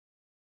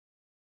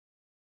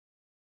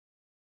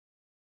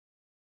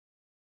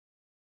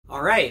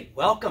All right,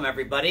 welcome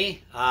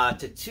everybody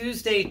to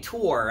Tuesday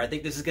Tour. I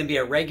think this is going to be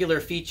a regular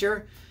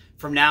feature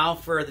from now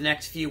for the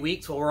next few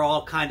weeks while we're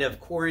all kind of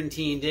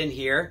quarantined in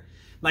here.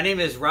 My name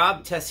is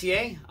Rob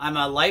Tessier. I'm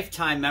a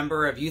lifetime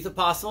member of Youth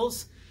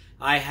Apostles.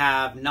 I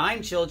have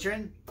 9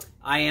 children.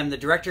 I am the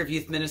Director of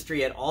Youth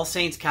Ministry at All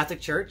Saints Catholic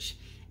Church,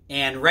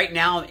 and right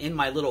now I'm in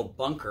my little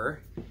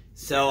bunker.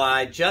 So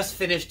I just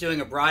finished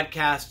doing a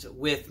broadcast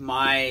with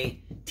my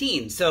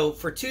teens. So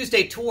for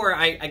Tuesday Tour,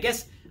 I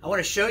guess I want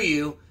to show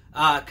you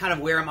kind of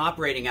where I'm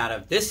operating out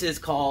of. This is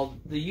called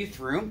the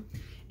youth room,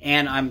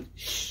 and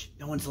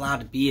no one's allowed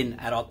to be in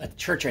at the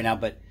church right now,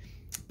 but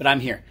I'm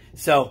here.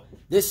 So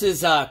this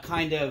is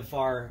kind of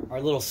our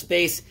little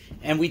space,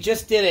 and we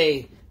just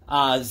did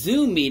a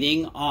Zoom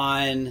meeting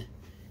on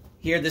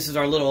here. This is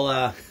our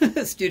little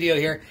studio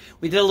here.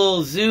 We did a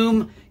little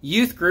Zoom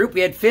youth group.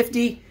 We had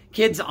 50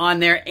 kids on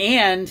there,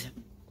 and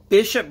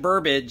Bishop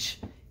Burbage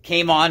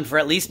came on for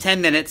at least 10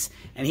 minutes,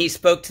 and he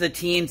spoke to the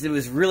teens. It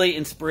was really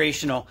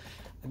inspirational.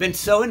 I've been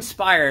so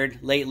inspired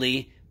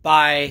lately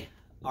by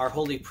our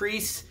holy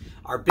priests,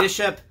 our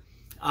bishop,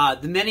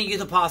 the many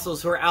youth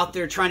apostles who are out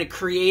there trying to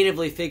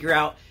creatively figure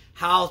out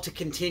how to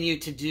continue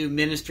to do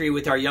ministry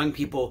with our young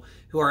people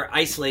who are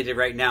isolated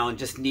right now and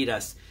just need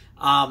us.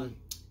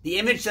 The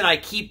image that I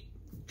keep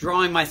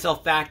drawing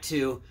myself back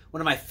to,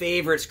 one of my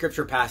favorite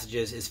scripture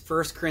passages, is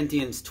 1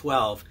 Corinthians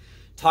 12.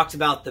 Talks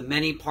about the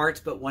many parts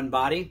but one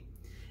body,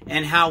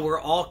 and how we're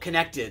all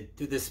connected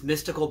through this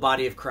mystical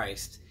body of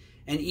Christ.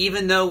 And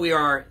even though we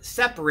are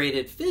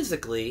separated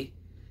physically,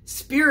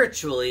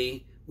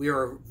 spiritually, we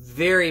are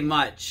very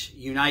much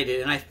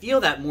united. And I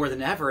feel that more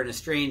than ever in a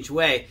strange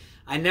way.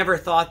 I never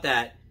thought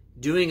that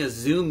doing a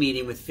Zoom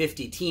meeting with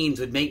 50 teens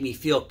would make me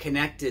feel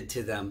connected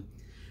to them.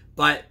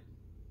 But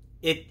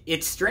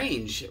it's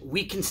strange.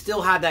 We can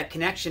still have that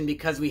connection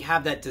because we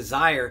have that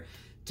desire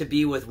to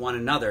be with one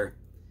another.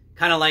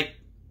 Kind of like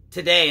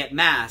today at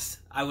Mass,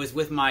 I was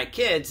with my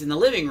kids in the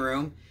living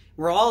room.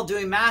 We're all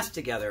doing Mass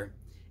together.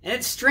 And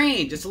it's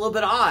strange, it's a little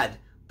bit odd,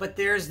 but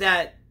there's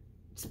that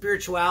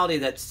spirituality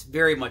that's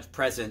very much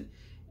present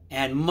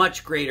and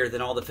much greater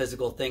than all the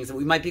physical things that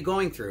we might be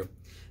going through.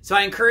 So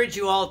I encourage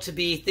you all to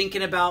be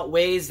thinking about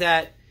ways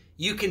that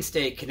you can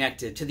stay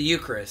connected to the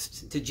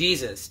Eucharist, to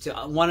Jesus, to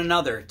one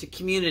another, to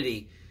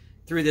community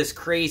through this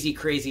crazy,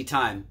 crazy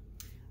time.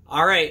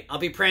 All right, I'll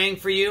be praying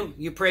for you.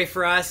 You pray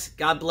for us.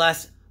 God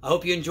bless. I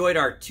hope you enjoyed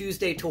our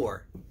Tuesday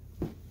tour.